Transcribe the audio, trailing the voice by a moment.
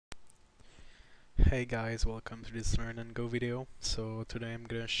Hey guys, welcome to this LearnNGo video. So today I'm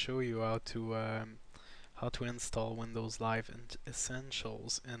gonna show you how to install Windows Live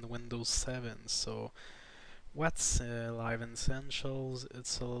Essentials in Windows 7. So what's Live Essentials?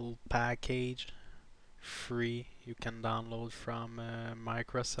 It's a little package, free. You can download from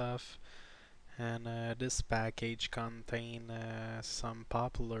Microsoft, and this package contain some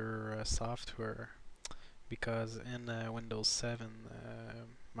popular software because in Windows 7,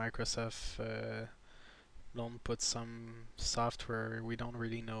 Microsoft don't put some software. We don't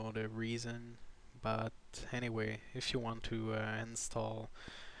really know the reason, but anyway, if you want to install,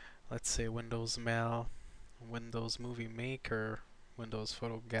 let's say, Windows Mail, Windows Movie Maker, Windows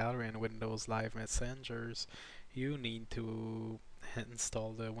Photo Gallery, and Windows Live Messengers, you need to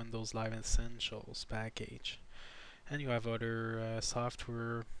install the Windows Live Essentials package. And you have other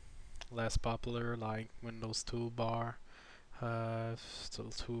software less popular like Windows Toolbar,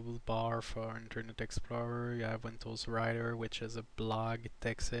 still toolbar for Internet Explorer. You have Windows Writer, which is a blog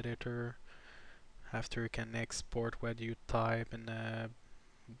text editor. After you can export what you type in a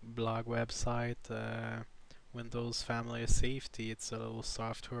blog website. Windows Family Safety, it's a little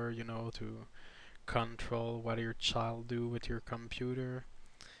software, to control what your child do with your computer.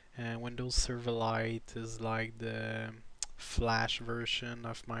 And Windows Silverlight is like the Flash version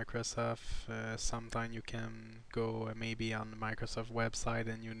of Microsoft. Sometimes you can go maybe on the Microsoft website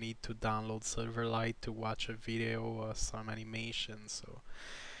and you need to download Silverlight to watch a video or some animation.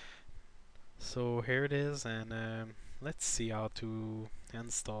 So here it is, and let's see how to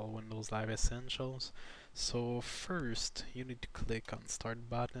install Windows Live Essentials. So first you need to click on Start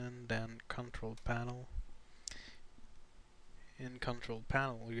button, then Control Panel. In Control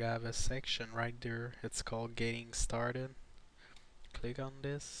Panel you have a section right there, it's called Getting Started. Click on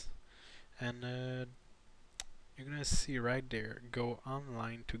this, and you're gonna see right there, go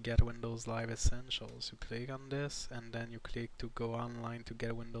online to get Windows Live Essentials. You click on this, and then you click to go online to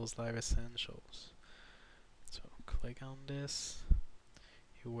get Windows Live Essentials. So click on this,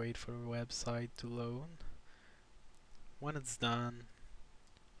 you wait for the website to load. When it's done,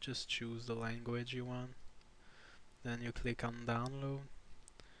 just choose the language you want, then you click on download,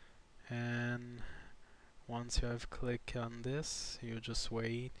 and once you have clicked on this, you just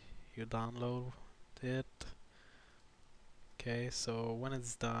wait, you download it. Okay, so when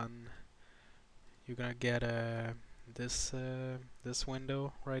it's done, you're gonna get this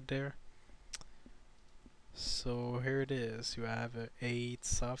window right there. So here it is. You have 8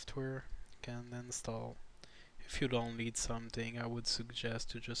 software you can install. If you don't need something, I would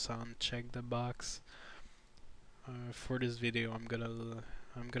suggest to just uncheck the box. For this video, I'm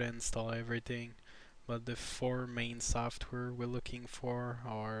gonna install everything, but the 4 main software we're looking for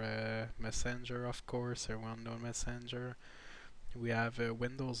are Messenger, of course, a well-known Messenger. We have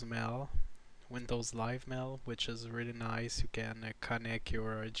Windows Mail, Windows Live Mail, which is really nice. You can connect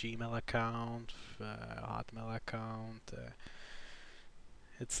your Gmail account, Hotmail account.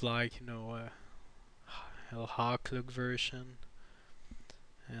 It's like, a Outlook version.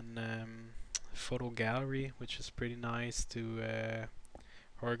 And Photo Gallery, which is pretty nice to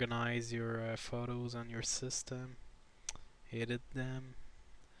organize your photos on your system, edit them.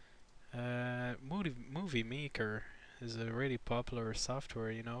 Movie Maker is a really popular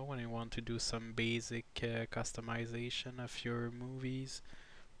software, when you want to do some basic customization of your movies.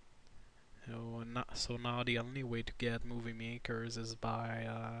 So now the only way to get Movie Makers is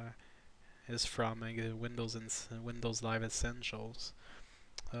from Windows Live Essentials.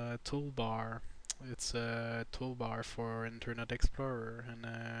 Toolbar, it's a toolbar for Internet Explorer,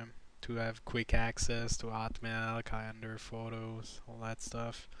 and to have quick access to Hotmail, calendar, photos, all that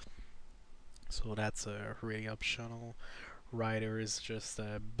stuff. So that's really optional. Writer is just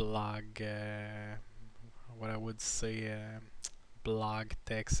a blog, what I would say, blog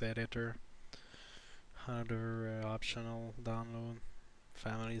text editor. Another optional download.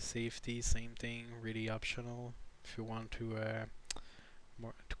 Family Safety, same thing, really optional. If you want to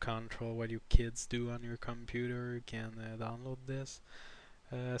more to control what your kids do on your computer, you can download this.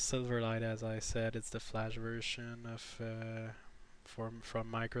 Silverlight, as I said, it's the Flash version of from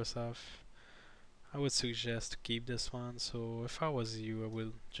Microsoft. I would suggest to keep this one. So if I was you, I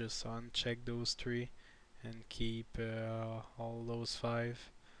will just uncheck those 3 and keep all those 5.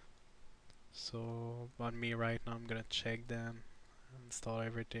 So on me right now, I'm gonna check them, install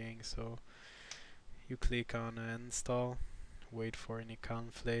everything. So you click on install, wait for any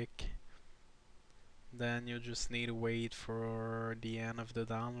conflict. Then you just need to wait for the end of the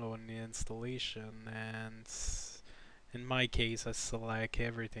download and the installation. And in my case, I select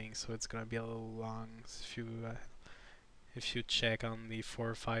everything, so it's gonna be a little long. If you check on the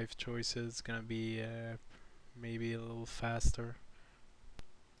 4 or 5 choices, it's gonna be maybe a little faster.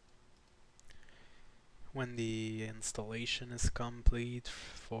 When the installation is complete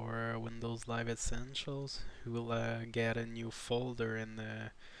for Windows Live Essentials, you will get a new folder in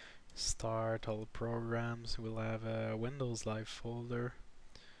the Start All Programs. We'll have a Windows Live folder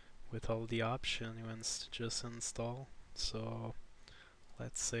with all the options you just install. So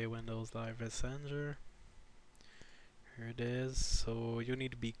let's say Windows Live Essential. Here it is. So you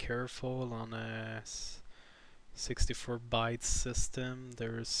need to be careful on a 64-byte system.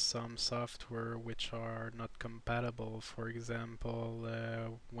 There's some software which are not compatible. For example,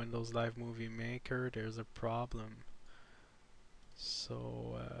 Windows Live Movie Maker, there's a problem.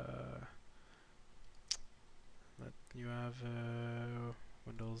 So you have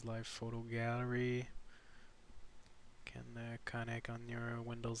Windows Live Photo Gallery. Can connect on your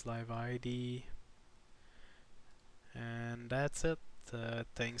Windows Live ID. And that's it.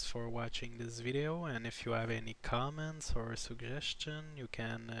 Thanks for watching this video, and if you have any comments or suggestion, you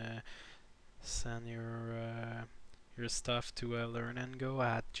can send your stuff to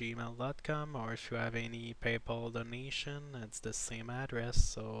LearnNGo@gmail.com, or if you have any PayPal donation, it's the same address.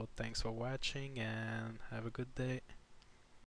 So thanks for watching and have a good day.